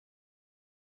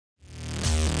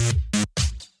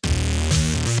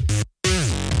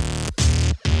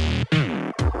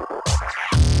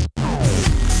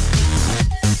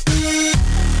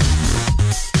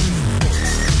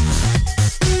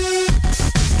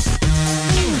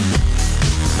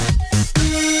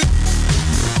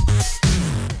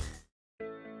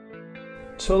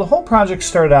So the whole project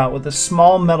started out with a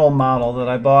small metal model that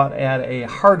I bought at a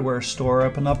hardware store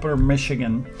up in Upper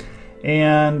Michigan.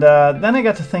 And then I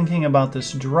got to thinking about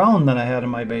this drone that I had in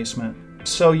my basement.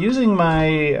 So using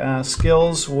my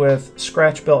skills with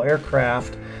scratch-built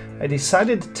aircraft, I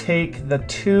decided to take the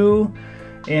two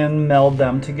and meld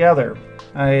them together.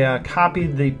 I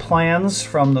copied the plans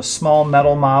from the small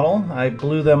metal model. I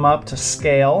blew them up to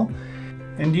scale.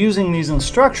 And using these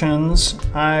instructions,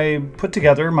 I put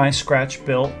together my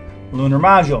scratch-built lunar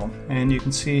module. And you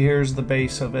can see here's the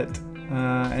base of it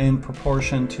in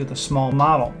proportion to the small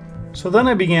model. So then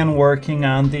I began working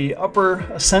on the upper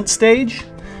ascent stage.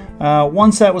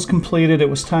 Once that was completed, it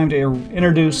was time to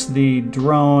introduce the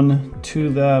drone to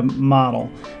the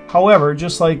model. However,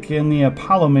 just like in the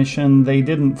Apollo mission, they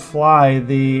didn't fly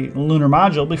the lunar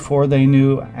module before they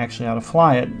knew actually how to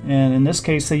fly it. And in this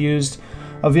case, they used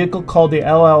a vehicle called the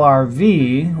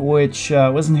LLRV, which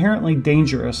was inherently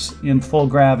dangerous in full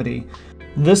gravity.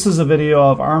 This is a video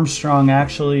of Armstrong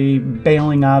actually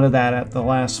bailing out of that at the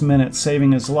last minute,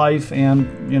 saving his life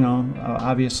and,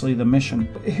 obviously the mission.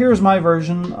 Here's my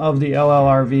version of the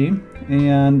LLRV,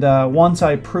 and once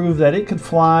I proved that it could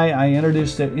fly, I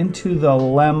introduced it into the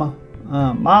LEM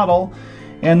model,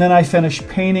 and then I finished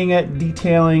painting it,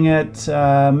 detailing it,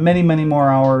 many more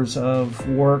hours of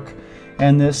work.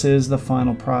 And this is the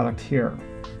final product here.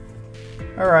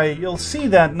 Alright, you'll see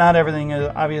that not everything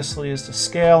obviously is to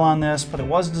scale on this, but it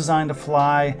was designed to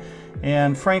fly,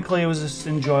 and frankly it was just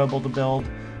enjoyable to build,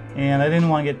 and I didn't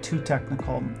want to get too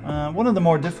technical. One of the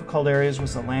more difficult areas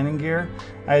was the landing gear.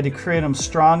 I had to create them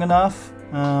strong enough,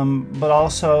 but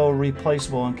also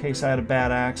replaceable in case I had a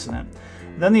bad accident.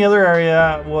 Then the other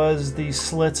area was the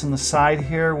slits in the side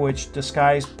here, which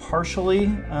disguise partially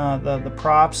the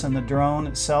props and the drone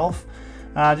itself.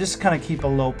 Just to kind of keep a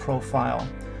low profile.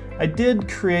 I did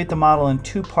create the model in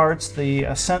two parts, the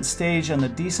ascent stage and the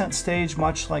descent stage,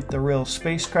 much like the real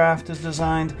spacecraft is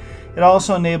designed. It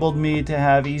also enabled me to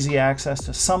have easy access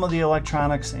to some of the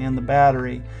electronics and the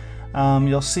battery.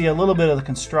 You'll see a little bit of the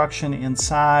construction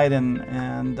inside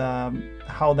and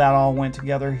how that all went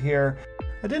together here.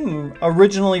 I didn't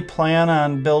originally plan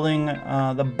on building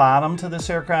the bottom to this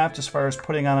aircraft as far as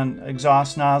putting on an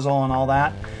exhaust nozzle and all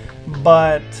that.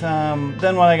 But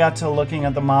then when I got to looking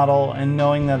at the model and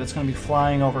knowing that it's going to be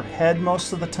flying overhead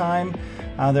most of the time,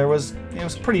 it was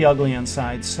pretty ugly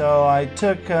inside. So I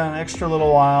took an extra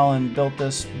little while and built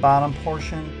this bottom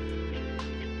portion.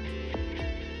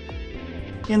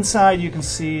 Inside you can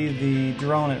see the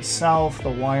drone itself, the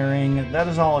wiring, that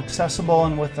is all accessible,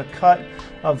 and with the cut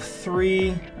of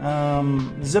 3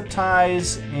 zip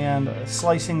ties and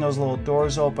slicing those little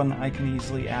doors open, I can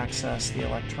easily access the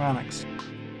electronics.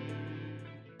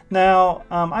 Now,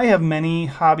 I have many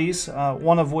hobbies,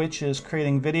 one of which is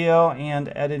creating video and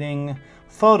editing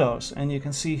photos. And you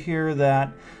can see here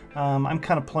that I'm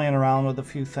kind of playing around with a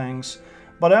few things.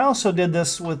 But I also did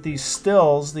this with these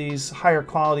stills, these higher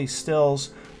quality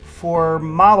stills for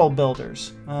model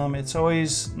builders. It's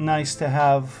always nice to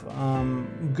have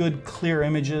good clear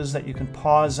images that you can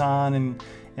pause on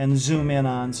and zoom in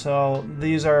on. So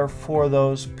these are for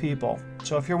those people.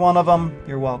 So if you're one of them,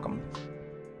 you're welcome.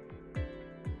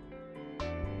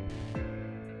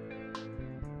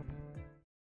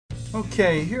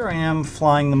 Okay, here I am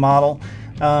flying the model.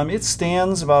 It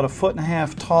stands about 1.5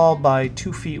 feet tall by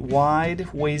 2 feet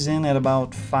wide, weighs in at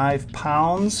about 5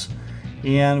 pounds,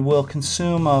 and will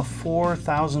consume a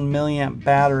 4,000 milliamp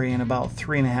battery in about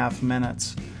 3.5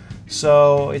 minutes.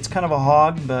 So it's kind of a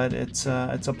hog, but it's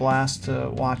a blast to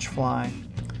watch fly.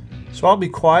 So I'll be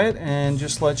quiet and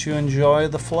just let you enjoy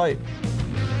the flight.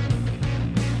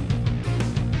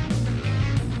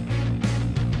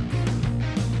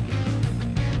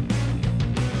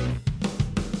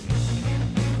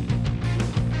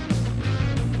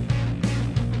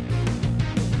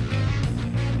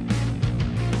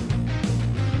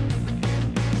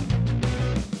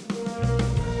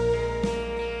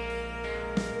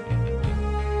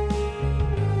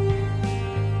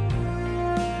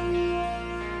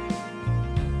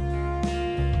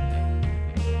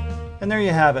 And there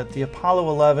you have it, the Apollo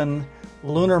 11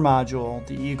 Lunar Module,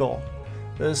 the Eagle.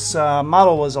 This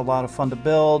model was a lot of fun to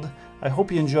build. I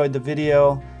hope you enjoyed the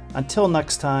video. Until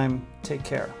next time, take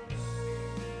care.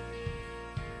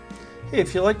 Hey,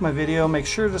 if you like my video, make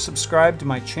sure to subscribe to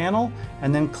my channel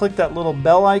and then click that little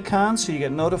bell icon so you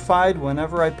get notified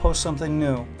whenever I post something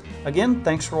new. Again,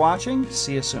 thanks for watching.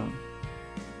 See you soon.